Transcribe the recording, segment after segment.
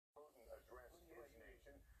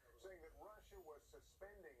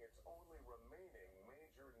suspending its only remaining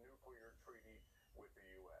major nuclear treaty with the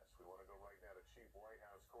U.S. We want to go right now to Chief White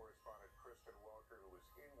House correspondent Kristen Welker, who is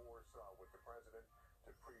in Warsaw with the president,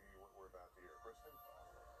 to preview what we're about to hear. Kristen?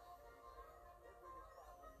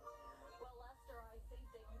 Well, Lester, I think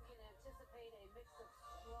that you can anticipate a mix of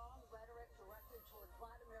strong rhetoric directed toward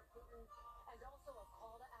Vladimir Putin and also a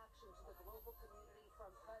call to action to the global community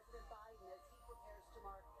from President Biden as he prepares to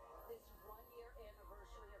mark this one-year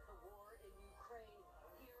anniversary of the war in Ukraine.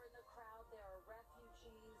 Here in the crowd, there are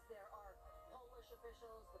refugees, there are Polish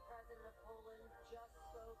officials, the president of Poland just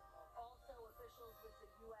spoke, also officials with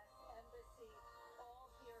the U.S. Embassy,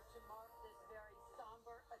 all here to mark this very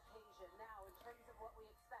somber occasion. Now, in terms of what we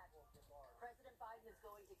expect, President Biden is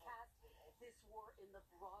going to cast this war in the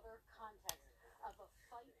broader context of a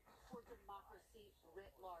fight for democracy writ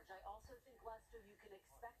large. I also think, Lester, you can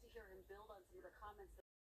expect to hear him build on some of the comments that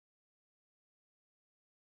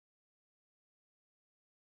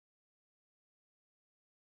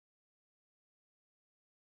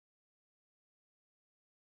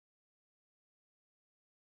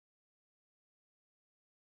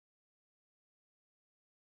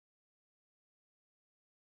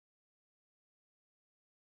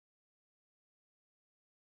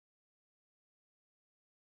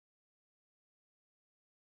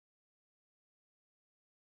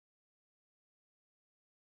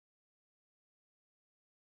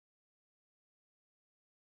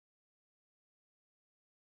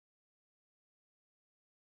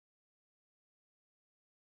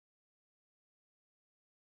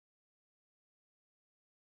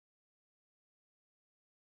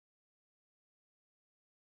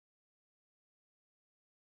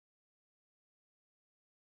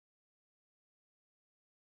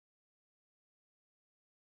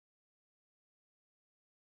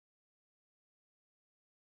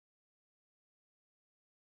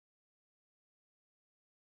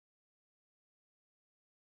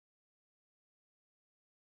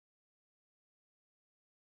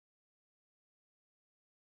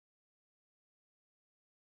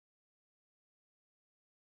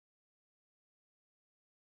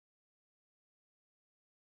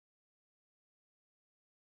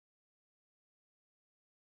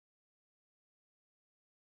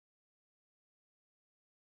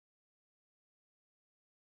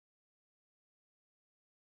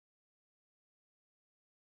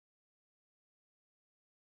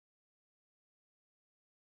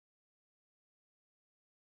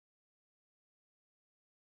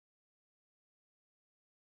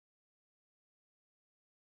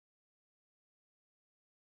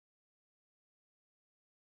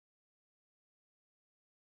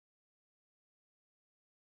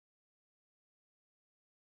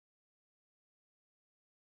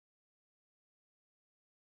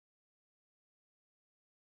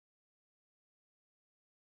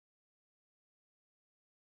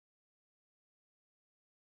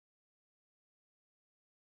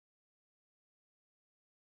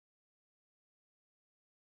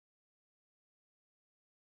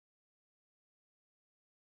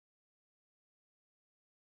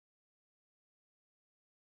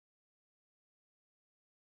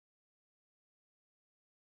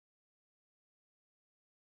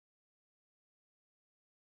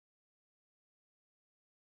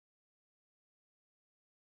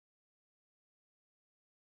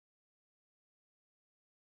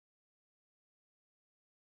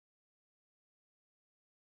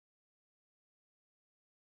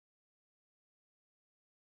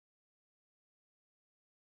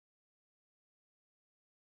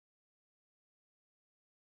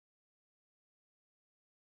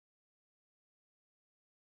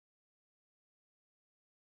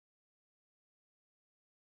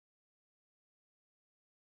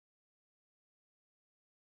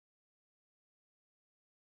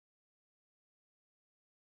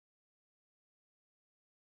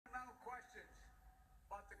fundamental questions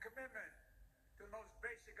about the commitment to the most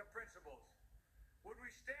basic of principles. Would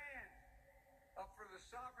we stand up for the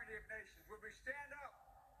sovereignty of nations? Would we stand up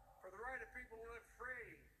for the right of people to live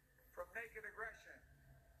free from naked aggression?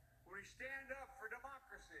 Would we stand up for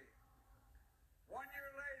democracy? 1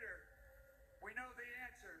 year later, we know the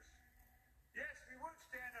answers. Yes, we would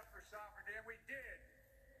stand up for sovereignty, and we did.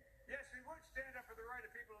 Yes, we would stand up for the right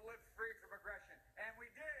of people to live free from aggression, and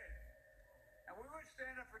we did. And we would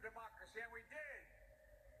stand up for democracy, and we did.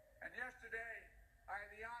 And yesterday, I had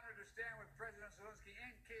the honor to stand with President Zelensky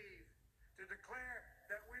in Kyiv to declare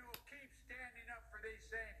that we will keep standing up for these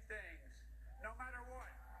same things, no matter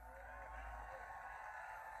what.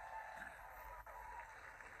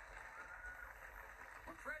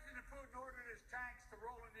 When President Putin ordered his tanks to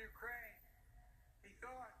roll into Ukraine, he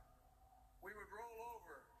thought we would roll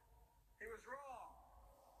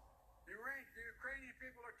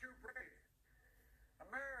people are too brave.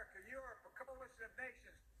 America, Europe, a coalition of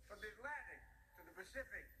nations from the Atlantic to the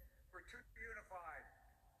Pacific were too unified.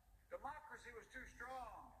 Democracy was too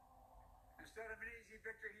strong. Instead of an easy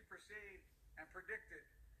victory he perceived and predicted,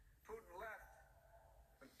 Putin left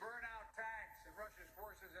with burnout tanks and Russia's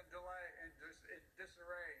forces in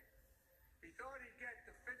disarray. He thought he'd get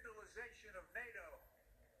the Finlandization of NATO.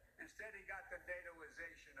 Instead, he got the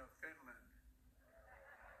NATOization of Finland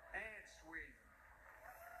and Sweden.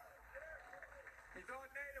 He thought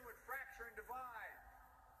NATO would fracture and divide.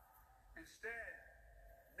 Instead,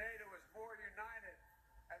 NATO is more united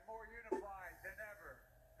and more unified than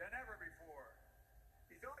ever before.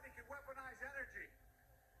 He thought he could weaponize energy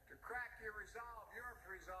to crack your resolve, Europe's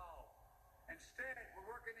resolve. Instead,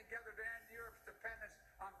 we're working together to end Europe's dependence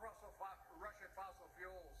on Russian fossil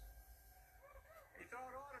fuels. He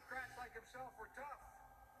thought autocrats like himself were tough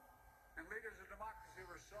and leaders of democracy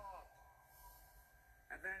were soft.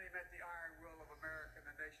 And then he met the iron will of America and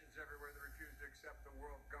the nations everywhere that refused to accept the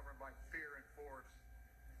world governed by fear and force.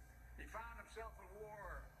 He found himself in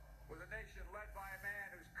war with a nation led by a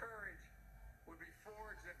man whose courage would be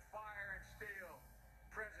forged in fire and steel,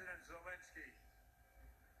 President Zelensky.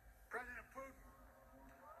 President Putin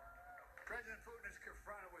is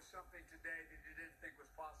confronted with something today that he didn't think was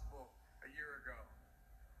possible a year ago.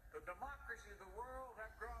 The democracies of the world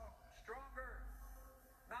have grown stronger,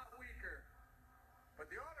 not weaker. But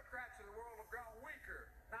the autocrats of the world have grown weaker,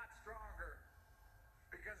 not stronger.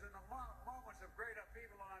 Because in the moments of great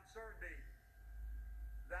upheaval and uncertainty,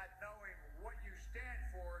 that knowing what you stand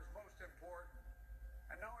for is most important.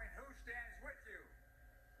 And knowing who stands with you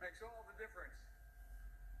makes all the difference.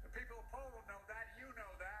 The people of Poland know that, you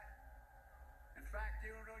know that. In fact,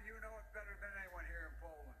 you know it better than anyone here in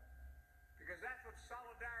Poland. Because that's what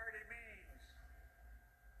solidarity means.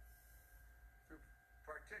 Through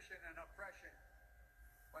partition and oppression,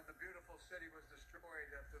 when the beautiful city was destroyed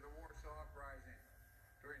after the Warsaw Uprising,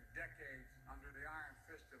 during decades under the iron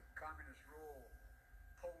fist of communist rule,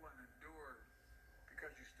 Poland endured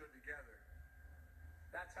because you stood together.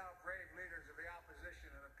 That's how brave leaders of the opposition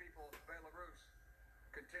and the people of Belarus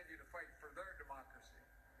continue to fight for their democracy.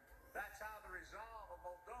 That's how the resolve of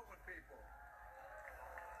Moldovan people,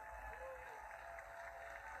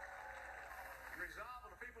 the resolve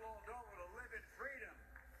of the people of Moldova to live in freedom,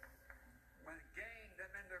 when it gained them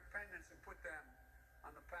independence and put them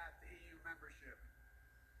on the path to EU membership.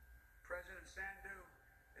 President Sandu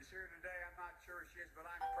is here today. I'm not sure she is, but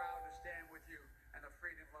I'm proud to stand with you and the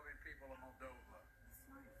freedom-loving people of Moldova.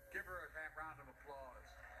 Give her a round of applause.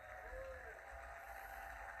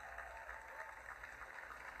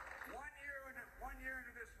 1 year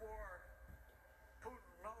into this war,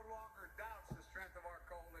 Putin no longer doubts the strength of our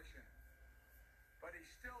coalition, but he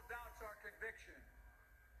still doubts our conviction.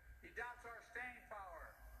 He doubts our staying power.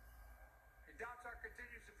 He doubts our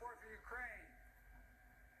continued support for Ukraine.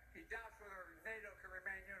 He doubts whether NATO can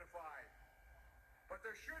remain unified. But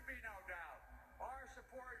there should be no doubt. Our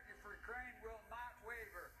support for Ukraine will not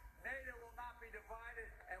waver. NATO will not be divided,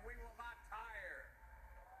 and we will not tire.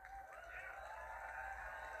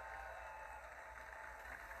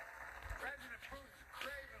 President Putin's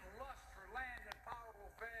craven lust for land and power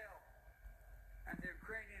will fail, and the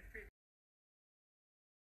Ukrainian people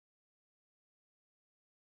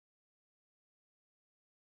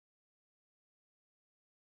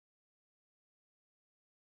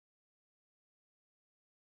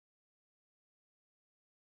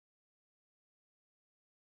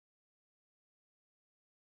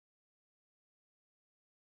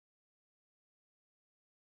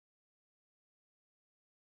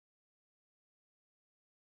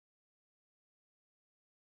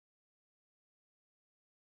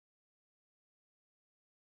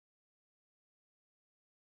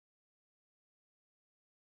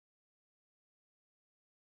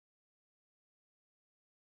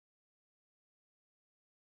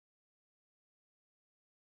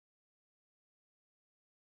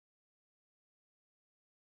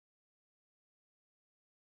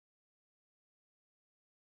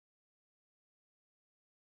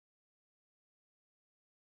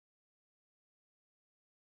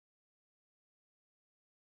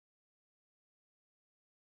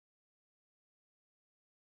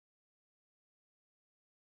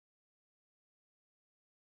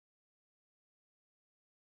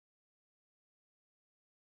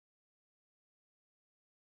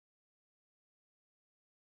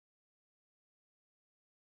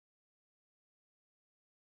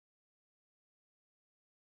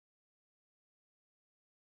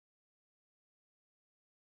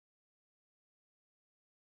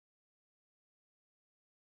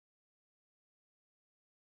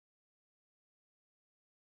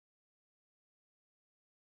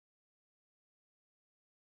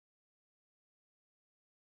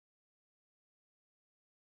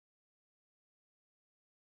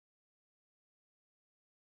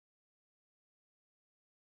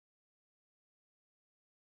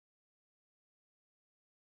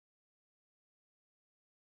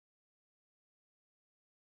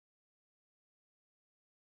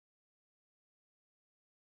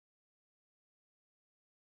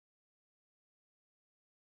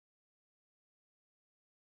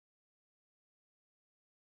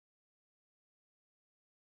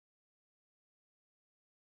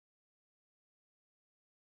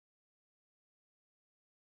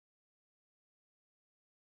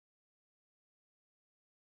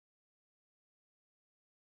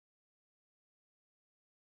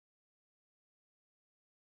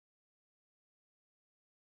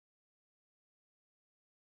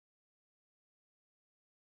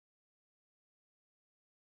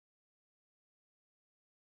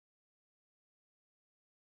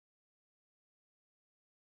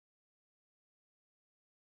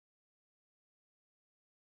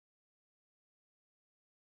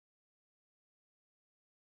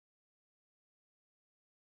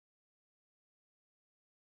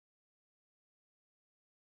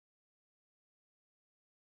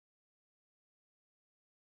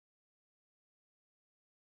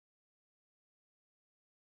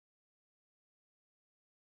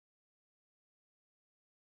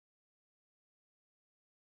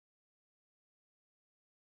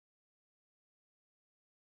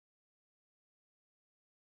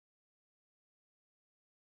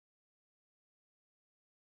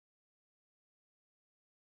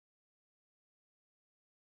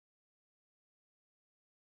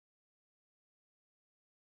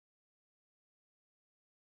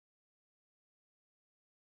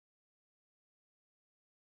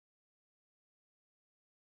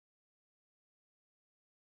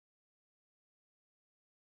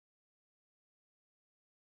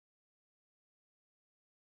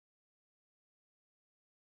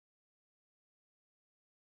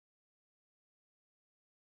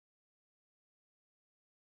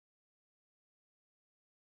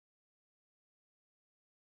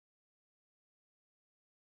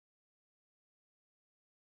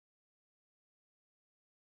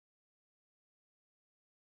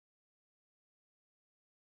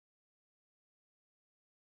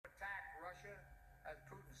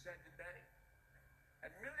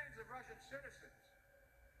citizens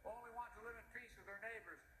who only want to live in peace with their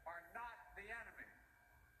neighbors are not the enemy.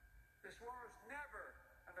 This war is never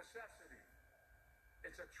a necessity.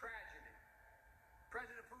 It's a tragedy.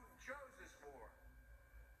 President Putin chose this war.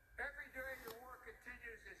 Every day the war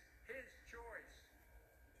continues is his choice.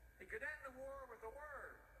 He could end the war with a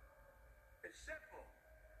word. It's simple.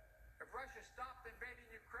 If Russia stopped invading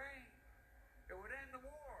Ukraine, it would end the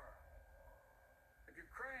war. If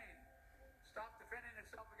Ukraine stopped defending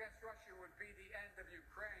itself against Russia, it would be the end of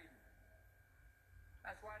Ukraine.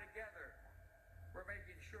 That's why together we're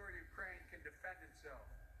making sure Ukraine can defend itself.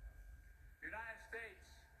 The United States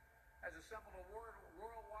has assembled a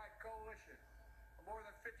worldwide coalition of more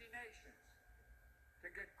than 50 nations to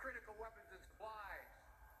get critical weapons and supplies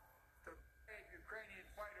to aid Ukrainian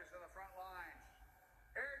fighters on the front lines.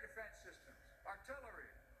 Air defense systems, artillery,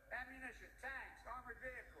 ammunition, tanks, armored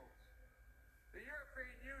vehicles. The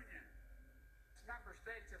European Union, its member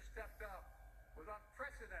states have stepped up with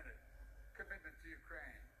unprecedented commitment to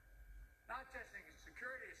Ukraine. Not just in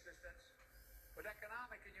security assistance, but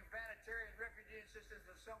economic and humanitarian refugee assistance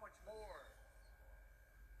and so much more.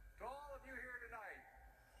 To all of you here tonight,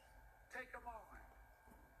 take a moment,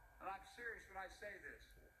 and I'm serious when I say this.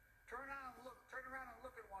 Turn around and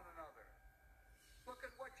look at one another. Look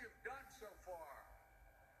at what you've done so far.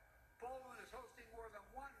 Poland is hosting more than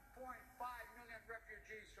 1.5 million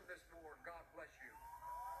refugees from this war. God bless you.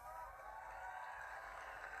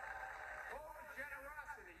 Poland's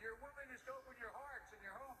generosity, your willingness to open your hearts and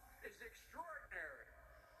your home is extraordinary.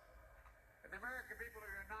 And the American people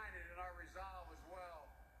are united in our resolve as well.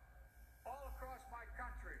 All across my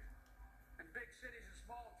country, in big cities and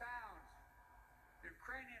small towns,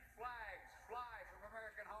 Ukrainian flags fly from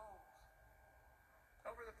American homes.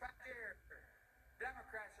 Over the past year,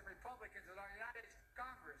 Democrats and Republicans in our United States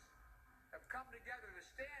Congress have come together to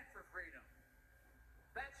stand for freedom.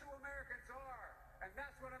 That's who Americans are, and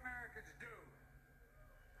that's what Americans do.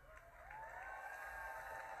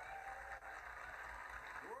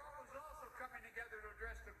 The world is also coming together to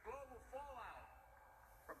address the global fallout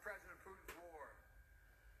from President Putin's war.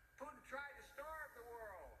 Putin tried to starve the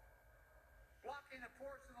world, blocking the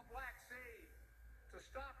ports in the Black Sea to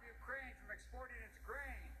stop Ukraine from exporting its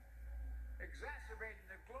grain, exacerbating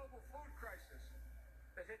the global food crisis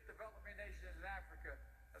that hit developing nations in Africa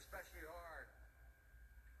especially hard.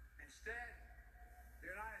 Instead, the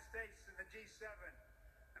United States and the G7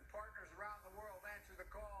 and partners around the world answer the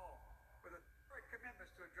call with historic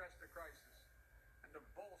commitments to address the crisis and to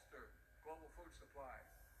bolster global food supplies.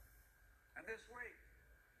 And this week,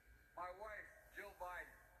 my wife, Jill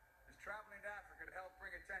Biden, is traveling to Africa to help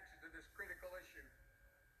bring attention to this critical issue.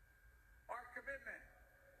 Our commitment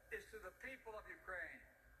is to the people of Ukraine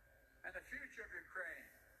and the future of Ukraine.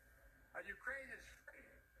 A Ukraine is free,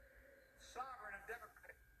 sovereign, and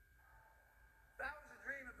democratic. That was the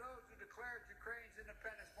dream of those who declared Ukraine's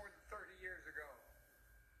independence more than 30 years ago,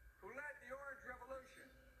 who led the Orange Revolution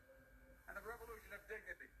and the Revolution of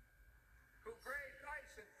Dignity, who braved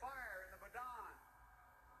ice and fire in the Maidan,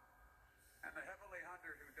 and the heavily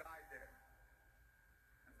hungered who died there,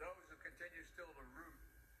 and those who continue still to root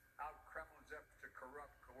out Kremlin's efforts to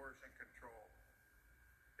corrupt, coerce, and control.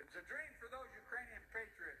 It's a dream for those Ukrainian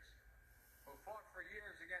patriots who fought for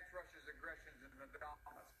years against Russia's aggressions in the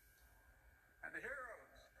Donbass, and the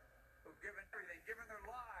heroes who've given everything, given their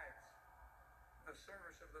lives in the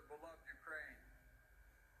service of the beloved Ukraine.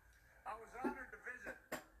 I was honored to visit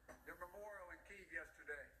your memorial in Kyiv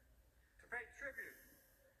yesterday to pay tribute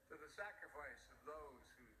to the sacrifice of those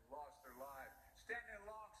who lost their lives, standing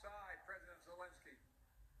alongside President Zelensky.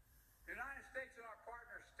 The United States and our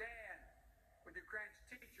partners stand with Ukraine's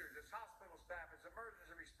teachers, its hospital staff, its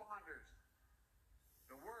emergency responders.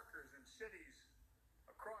 The workers in cities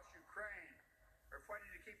across Ukraine are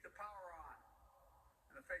fighting to keep the power on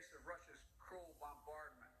in the face of Russia's cruel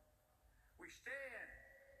bombardment. We stand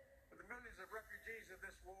with the millions of refugees of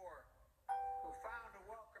this war who found a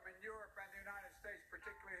welcome in Europe and the United States,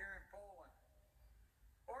 particularly here in Poland.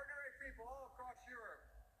 Ordinary people all across Europe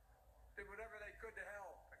did whatever they could to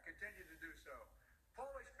help and continue to do so.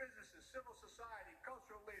 Polish businesses, civil society,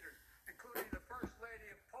 cultural leaders, including the First Lady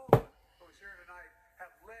of Poland, who is here tonight,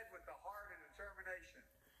 have led with the heart and determination,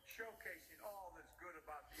 showcasing all that's good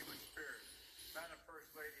about the human spirit. Madam First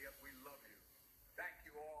Lady, we love you. Thank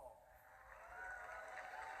you all.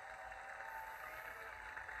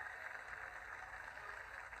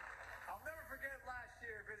 I'll never forget last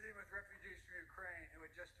year visiting with refugees from Ukraine who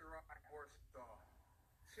had just arrived in Warsaw,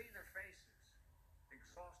 seeing their faces,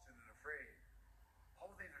 exhausted and afraid,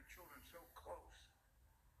 holding their children so close,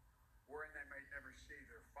 worrying they may never see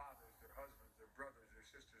their fathers, their husbands, their brothers, their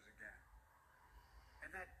sisters again. And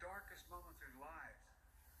in that darkest moment of their lives,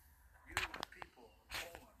 you people of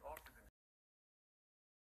Poland offered them.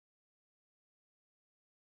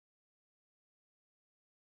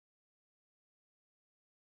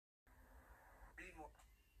 Meanwhile,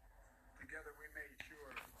 together we made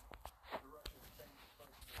sure the Russians changed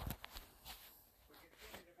first. We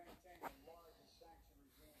continue to maintain the largest sanction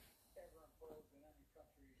regime ever imposed in any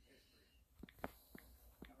country's history.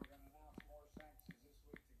 And we're going to announce more sanctions this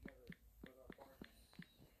week together with our partners.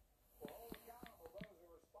 We'll hold accountable those who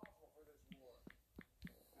are responsible for this war.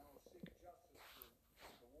 And we'll seek justice for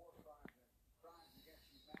the war crimes and crimes against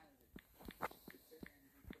humanity continuing to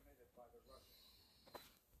be committed by the Russians.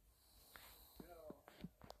 You know,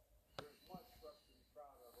 there's much for us to be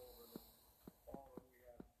proud of over all that we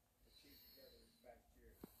have achieved together this past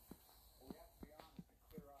year. But we have to be honest and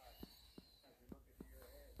clear-eyed as we look at the year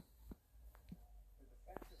ahead. The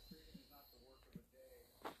defense of freedom is not the work of a day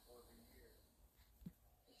or of a year.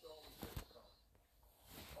 It's always difficult.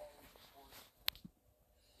 It's always important.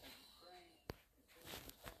 As Ukraine continues to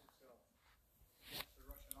defend itself against the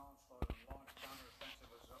Russian onslaught and launch counteroffensive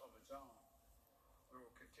of its own, there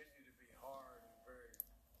will continue to be hard and very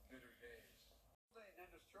bitter days. And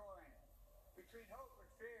destroying between hope and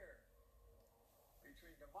fear,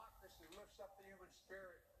 between democracy that lifts up the human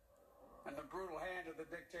spirit and the brutal hand of the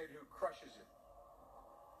dictator who crushes it,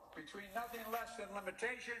 between nothing less than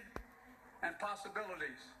limitation and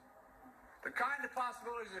possibilities, the kind of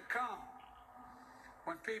possibilities that come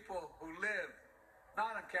when people who live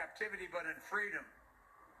not in captivity but in freedom.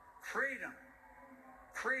 Freedom.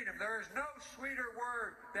 Freedom. There is no sweeter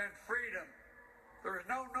word than freedom. There is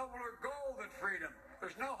no nobler goal than freedom.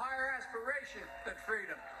 There's no higher aspiration than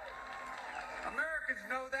freedom. Americans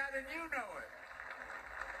know that, and you know it.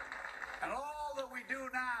 And all that we do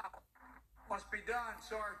now must be done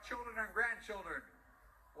so our children and grandchildren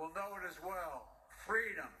will know it as well.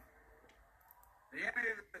 Freedom. The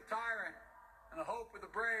enemy of the tyrant and the hope of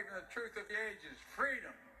the brave and the truth of the ages.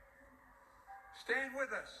 Freedom. Stand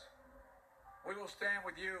with us. We will stand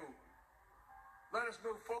with you. Let us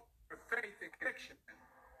move forward with faith and conviction,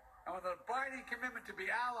 and with an abiding commitment to be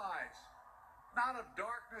allies, not of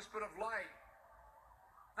darkness but of light,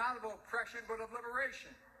 not of oppression but of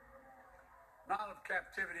liberation, not of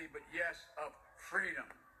captivity but yes, of freedom.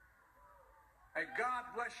 May God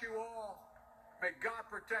bless you all. May God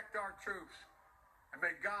protect our troops, and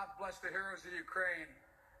may God bless the heroes of Ukraine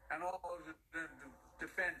and all those who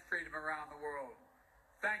defend freedom around the world.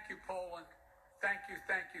 Thank you, Poland. Thank you,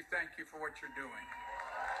 thank you, thank you for what you're doing.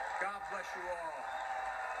 God bless you all.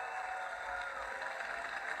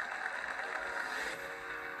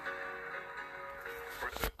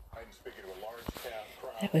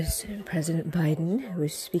 That was President Biden, who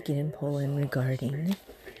was speaking in Poland regarding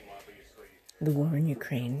the war in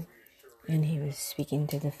Ukraine. And he was speaking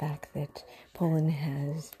to the fact that Poland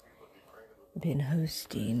has been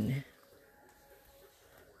hosting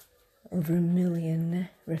over 1 million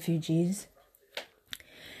refugees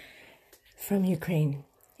from Ukraine,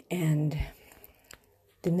 and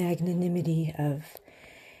the magnanimity of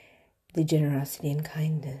the generosity and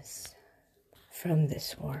kindness from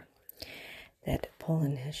this war that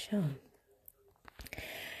Poland has shown.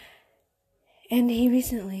 And he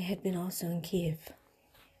recently had been also in Kiev.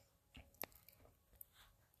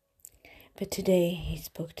 But today he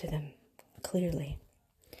spoke to them clearly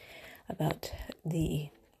about the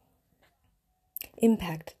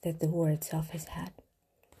impact that the war itself has had.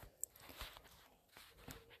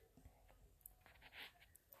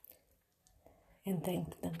 And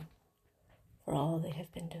thanked them for all they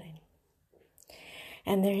have been doing.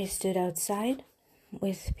 And there he stood outside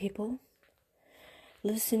with people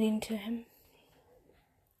listening to him.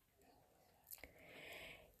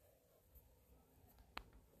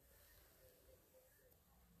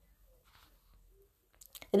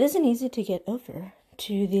 It isn't easy to get over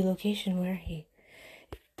to the location where he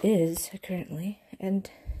is currently, and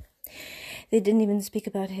they didn't even speak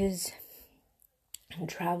about his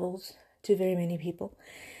travels to very many people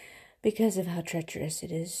because of how treacherous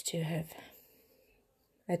it is to have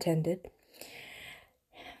attended.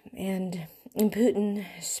 And Putin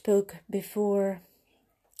spoke before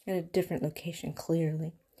at a different location,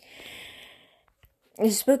 clearly.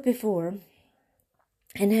 He spoke before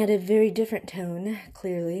and had a very different tone,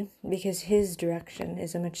 clearly, because his direction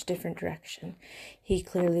is a much different direction. He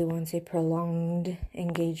clearly wants a prolonged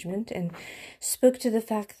engagement, and spoke to the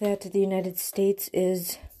fact that the United States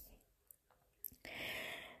is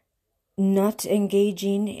not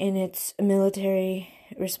engaging in its military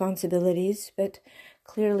responsibilities, but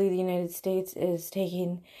clearly the United States is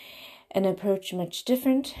taking an approach much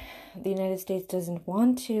different. The United States doesn't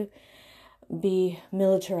want to be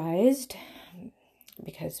militarized,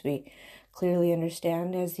 because we clearly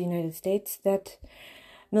understand as the United States that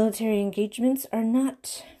military engagements are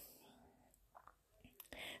not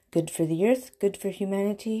good for the earth, good for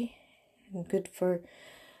humanity, and good for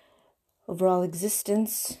overall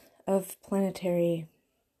existence of planetary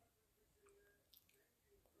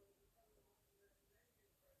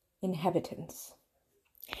inhabitants.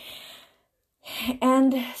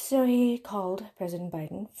 And so he called President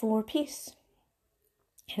Biden for peace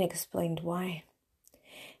and explained why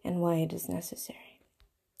and why it is necessary.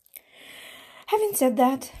 Having said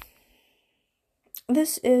that,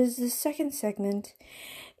 this is the second segment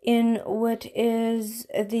in what is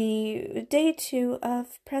the day 2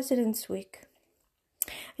 of President's Week.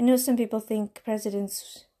 I know some people think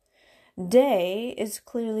President's Day is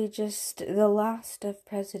clearly just the last of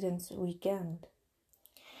President's Weekend.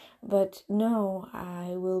 But no,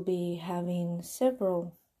 I will be having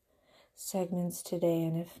several segments today,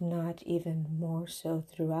 and if not even more so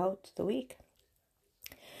throughout the week.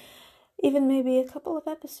 Even maybe a couple of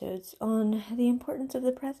episodes on the importance of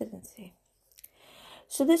the presidency.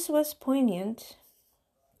 So this was poignant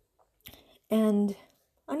and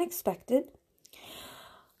unexpected.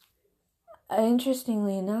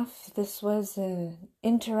 Interestingly enough, this was an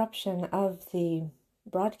interruption of the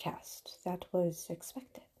broadcast that was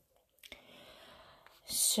expected.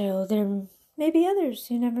 So there may be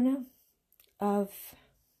others, you never know, of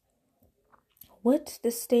what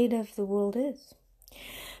the state of the world is.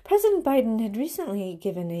 President Biden had recently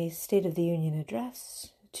given a State of the Union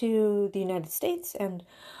address to the United States, and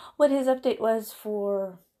what his update was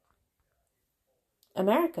for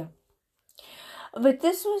America. But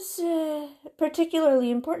this was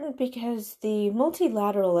particularly important because the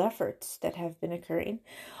multilateral efforts that have been occurring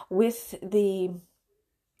with the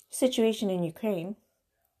situation in Ukraine,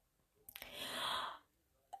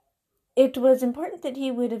 it was important that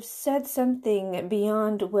he would have said something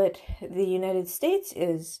beyond what the United States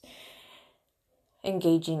is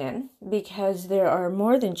engaging in, because there are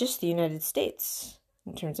more than just the United States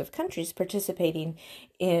in terms of countries participating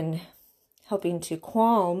in helping to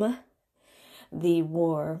calm the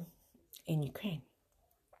war in Ukraine.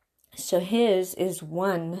 So his is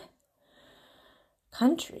one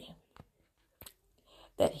country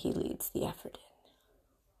that he leads the effort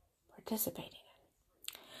in, participating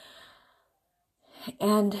in.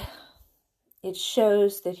 And it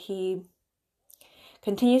shows that he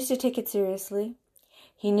continues to take it seriously.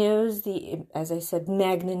 He knows the, as I said,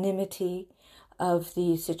 magnanimity of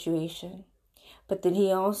the situation, but that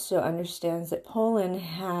he also understands that Poland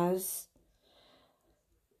has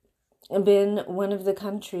been one of the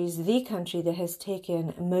countries, the country that has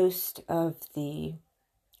taken most of the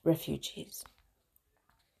refugees.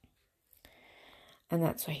 And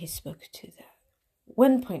that's why he spoke to the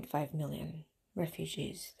 1.5 million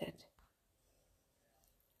refugees that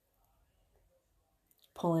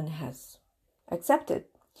Poland has accepted.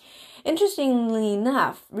 Interestingly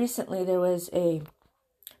enough, recently there was a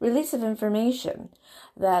release of information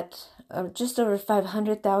that just over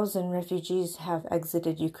 500,000 refugees have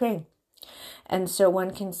exited Ukraine. And so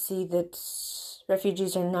one can see that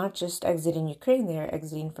refugees are not just exiting Ukraine, they are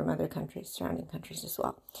exiting from other countries, surrounding countries as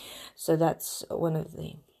well. So that's one of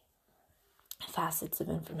the facets of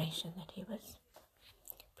information that he was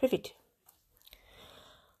privy to.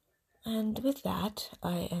 And with that,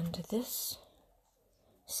 I end this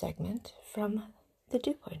segment from the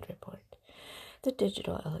Dew Point Report, the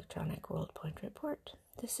Digital Electronic World Point Report.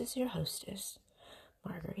 This is your hostess,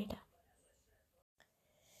 Margarita.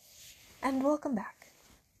 And welcome back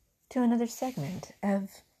to another segment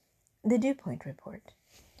of the Dew Point Report,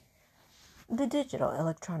 the Digital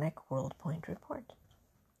Electronic World Point Report,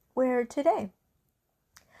 where today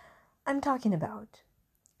I'm talking about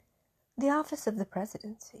the office of the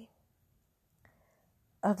presidency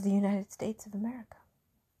of the United States of America.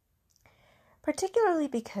 Particularly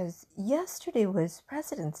because yesterday was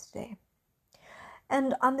President's Day,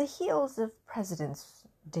 and on the heels of President's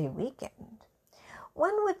Day weekend,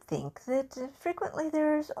 one would think that frequently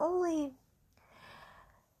there's only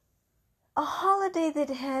a holiday that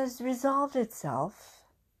has resolved itself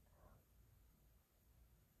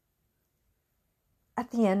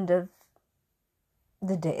at the end of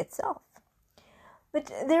the day itself. But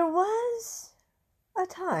there was a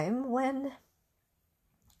time when,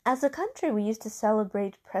 as a country, we used to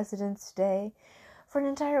celebrate President's Day for an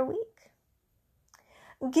entire week,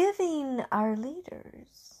 giving our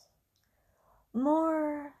leaders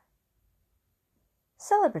more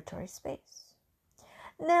celebratory space.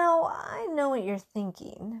 Now, I know what you're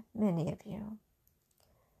thinking, many of you.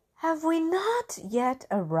 Have we not yet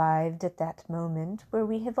arrived at that moment where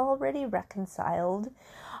we have already reconciled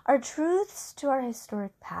our truths to our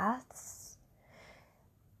historic paths?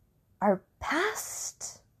 Our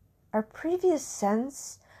past, our previous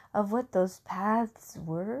sense of what those paths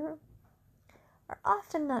were, are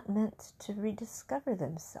often not meant to rediscover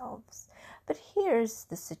themselves. But here's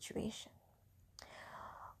the situation.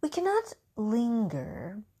 We cannot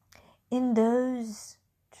linger in those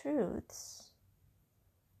truths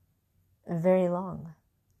very long,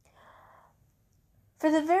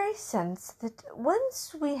 for the very sense that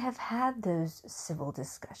once we have had those civil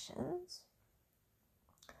discussions,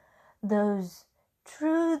 those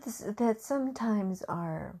truths that sometimes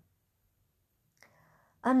are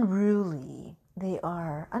unruly, they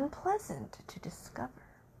are unpleasant to discover,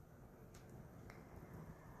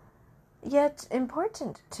 yet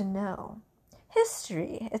important to know,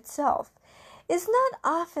 history itself is not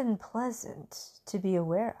often pleasant to be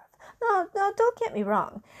aware of. No, don't get me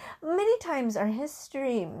wrong. Many times our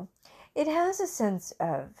history, it has a sense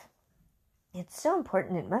of, it's so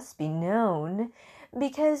important it must be known,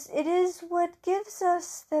 because it is what gives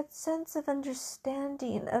us that sense of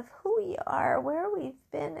understanding of who we are, where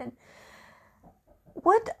we've been, and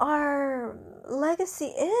what our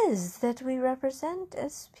legacy is that we represent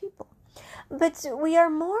as people. But we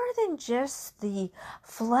are more than just the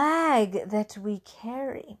flag that we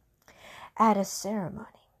carry at a ceremony.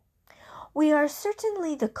 We are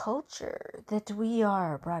certainly the culture that we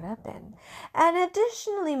are brought up in, and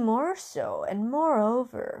additionally more so, and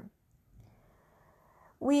moreover,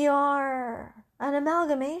 we are an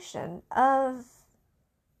amalgamation of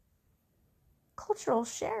cultural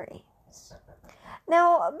sharings.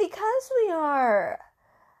 Now, because we are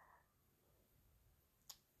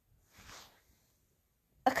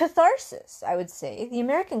a catharsis, I would say. The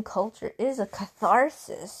American culture is a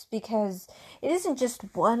catharsis because it isn't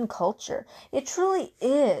just one culture. It truly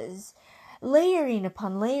is layering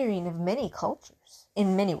upon layering of many cultures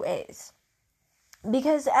in many ways.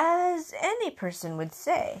 Because as any person would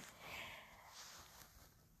say,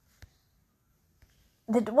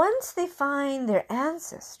 that once they find their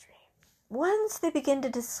ancestry, once they begin to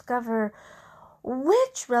discover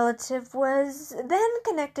which relative was then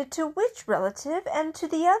connected to which relative and to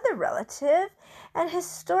the other relative, and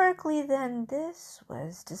historically then this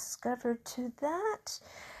was discovered to that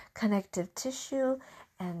connective tissue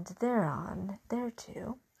and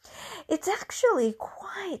thereto. It's actually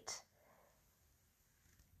quite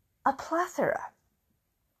a plethora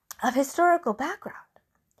of historical background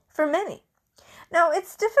for many. Now,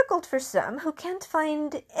 it's difficult for some who can't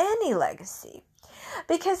find any legacy,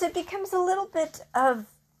 because it becomes a little bit of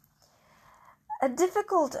a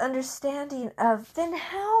difficult understanding of then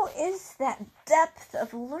how is that depth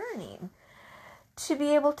of learning to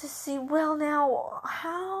be able to see, well, now,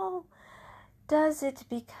 how does it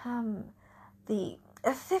become the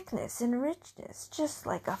thickness and richness, just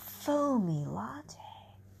like a foamy latte,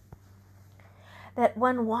 that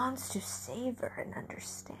one wants to savor and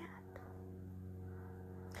understand?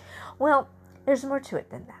 Well, there's more to it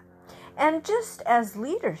than that. And just as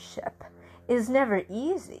leadership is never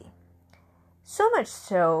easy, so much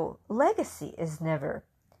so legacy is never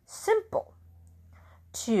simple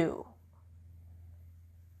to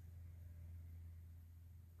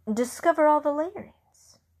discover all the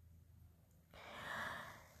layerings.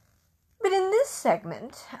 But in this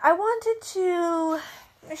segment, I wanted to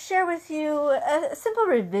share with you a simple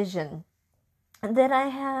revision that I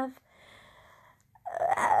have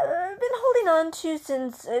been holding on to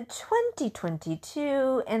since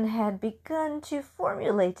 2022 and had begun to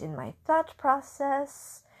formulate in my thought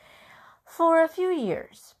process for a few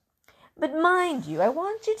years. But mind you, I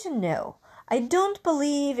want you to know, I don't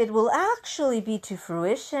believe it will actually be to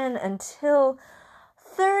fruition until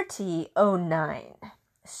 3009.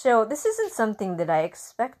 So this isn't something that I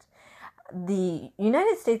expect the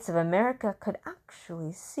United States of America could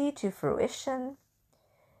actually see to fruition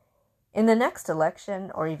in the next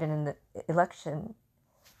election, or even in the election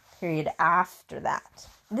period after that.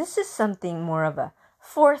 This is something more of a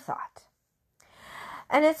forethought.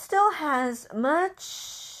 And it still has much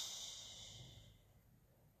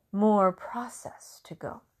more process to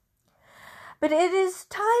go. But it is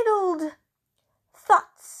titled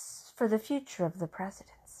Thoughts for the Future of the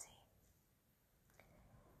Presidency.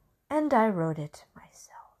 And I wrote it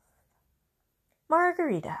myself.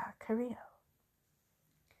 Margarita Carrillo.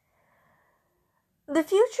 The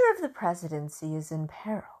future of the presidency is in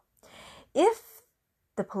peril if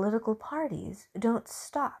the political parties don't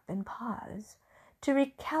stop and pause to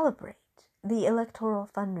recalibrate the electoral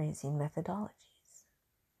fundraising methodologies.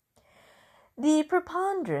 The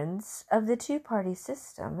preponderance of the two-party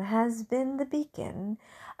system has been the beacon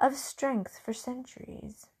of strength for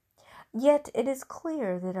centuries. Yet it is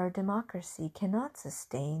clear that our democracy cannot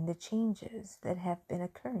sustain the changes that have been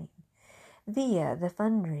occurring via the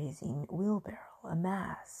fundraising wheelbarrow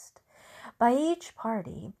amassed by each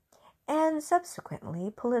party and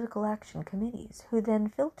subsequently political action committees, who then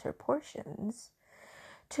filter portions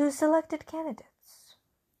to selected candidates.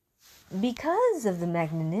 Because of the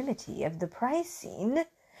magnanimity of the pricing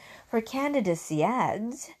for candidacy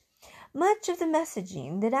ads, much of the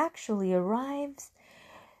messaging that actually arrives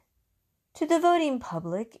to the voting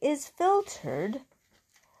public is filtered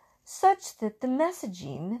such that the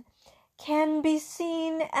messaging can be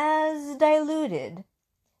seen as diluted,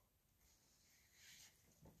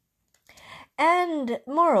 and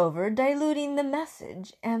moreover diluting the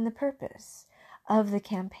message and the purpose of the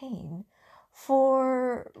campaign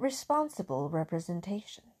for responsible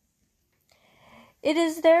representation. It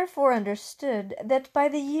is therefore understood that by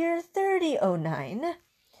the year 3009,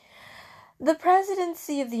 the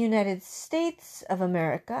presidency of the United States of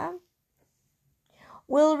America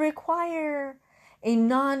will require a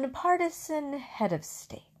nonpartisan head of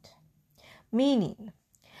state, meaning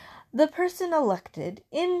the person elected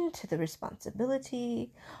into the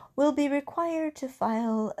responsibility will be required to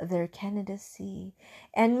file their candidacy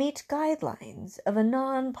and meet guidelines of a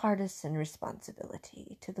nonpartisan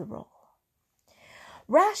responsibility to the role.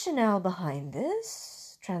 Rationale behind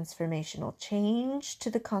this transformational change to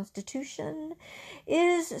the Constitution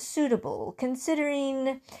is suitable,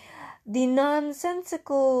 considering the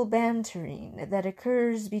nonsensical bantering that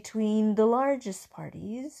occurs between the largest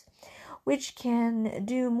parties, which can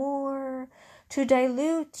do more to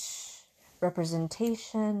dilute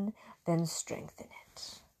representation than strengthen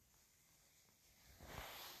it.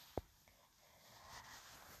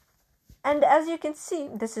 And as you can see,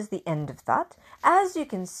 this is the end of thought. As you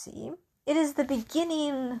can see, it is the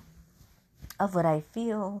beginning of what I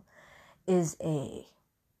feel is a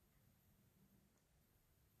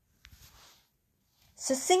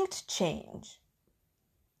succinct change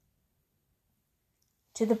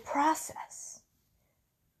to the process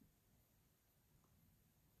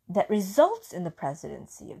that results in the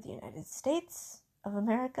presidency of the United States of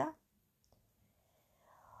America,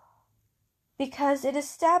 because it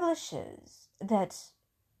establishes that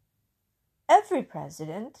every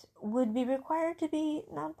president would be required to be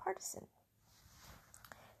nonpartisan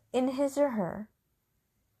in his or her,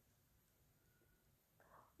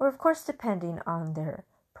 or of course depending on their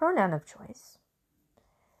pronoun of choice,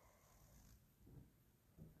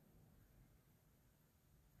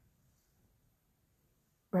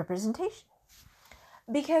 representation.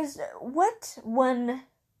 Because what one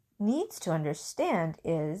needs to understand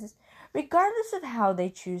is, regardless of how they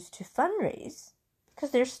choose to fundraise,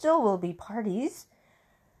 because there still will be parties,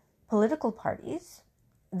 political parties,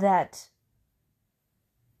 that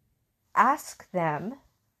ask them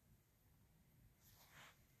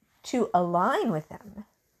to align with them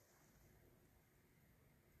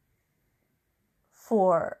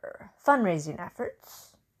for fundraising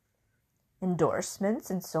efforts, endorsements,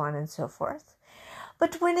 and so on and so forth.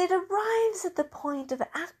 But when it arrives at the point of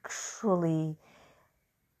actually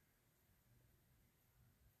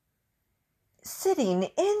sitting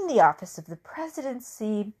in the office of the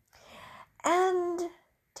presidency and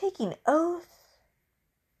taking oath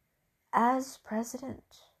as president,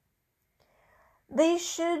 they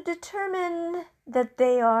should determine that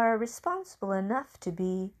they are responsible enough to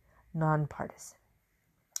be nonpartisan.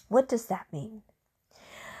 What does that mean?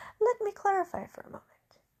 Let me clarify for a moment.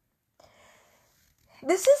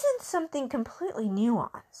 This isn't something completely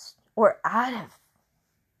nuanced or out of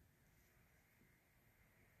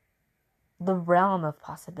the realm of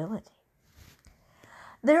possibility.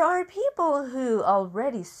 There are people who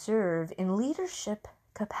already serve in leadership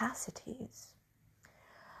capacities,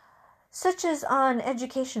 such as on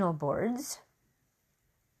educational boards,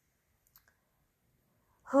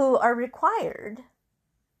 who are required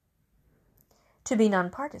to be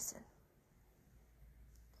nonpartisan.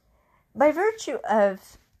 By virtue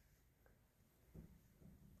of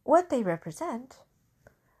what they represent,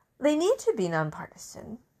 they need to be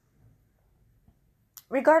nonpartisan,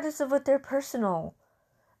 regardless of what their personal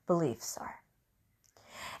beliefs are.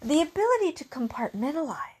 The ability to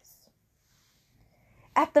compartmentalize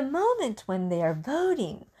at the moment when they are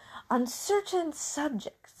voting on certain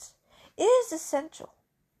subjects is essential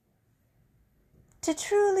to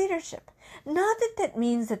true leadership. Not that that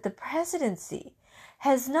means that the presidency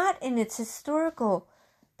has not in its historical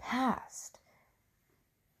past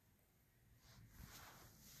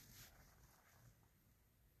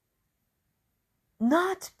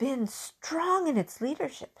not been strong in its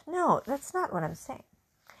leadership. No, that's not what I'm saying.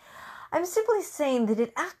 I'm simply saying that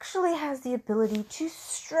it actually has the ability to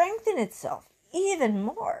strengthen itself even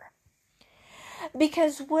more.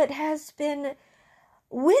 Because what has been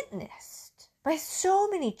witnessed by so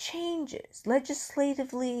many changes,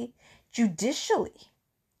 legislatively, judicially,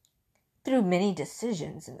 through many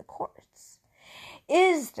decisions in the courts,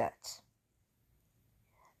 is that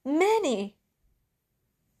many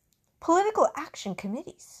political action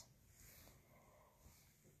committees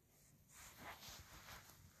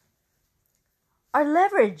are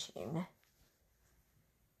leveraging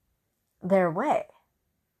their way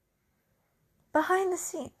behind the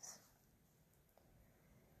scenes.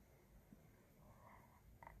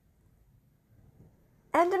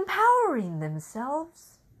 And empowering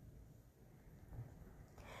themselves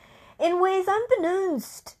in ways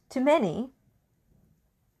unbeknownst to many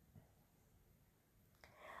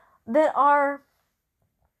that are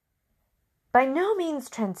by no means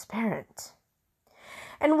transparent.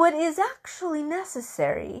 And what is actually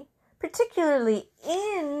necessary, particularly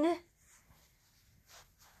in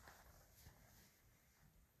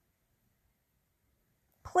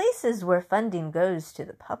places where funding goes to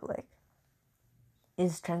the public,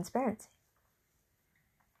 is transparency,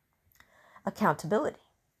 accountability.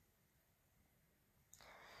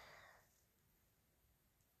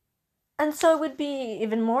 And so it would be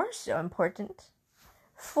even more so important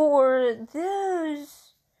for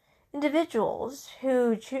those individuals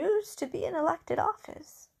who choose to be in elected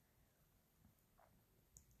office,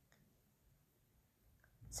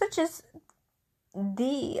 such as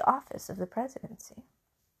the office of the presidency,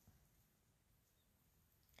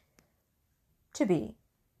 to be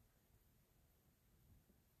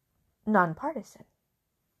nonpartisan.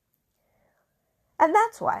 And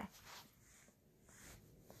that's why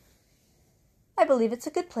I believe it's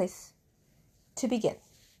a good place to begin.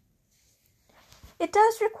 It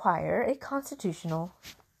does require a constitutional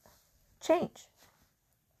change.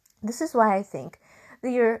 This is why I think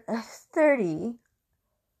the year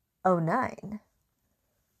 3009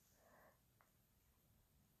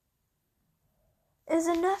 is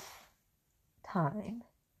enough time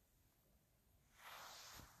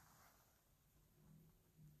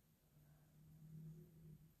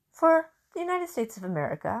for the United States of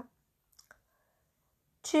America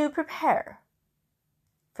to prepare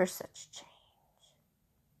for such change.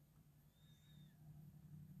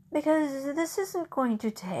 Because this isn't going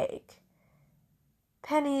to take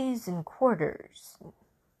pennies and quarters,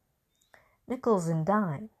 nickels and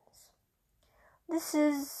dimes. This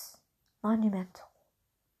is monumental,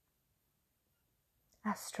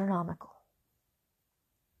 astronomical.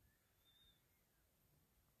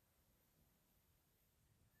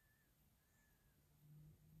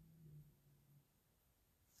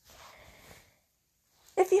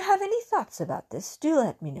 If you have any thoughts about this, do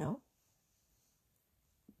let me know.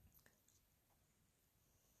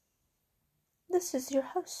 This is your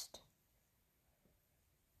host,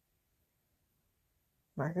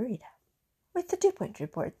 Margarita, with the 2 Point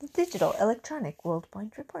Report, the digital electronic World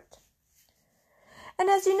Point Report. And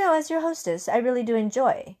as you know, as your hostess, I really do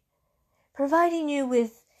enjoy providing you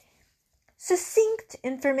with succinct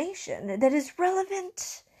information that is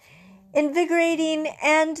relevant, invigorating,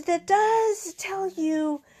 and that does tell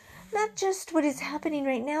you not just what is happening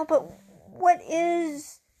right now, but what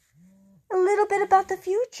is a little bit about the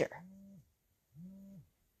future.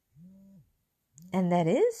 And that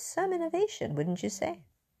is some innovation, wouldn't you say?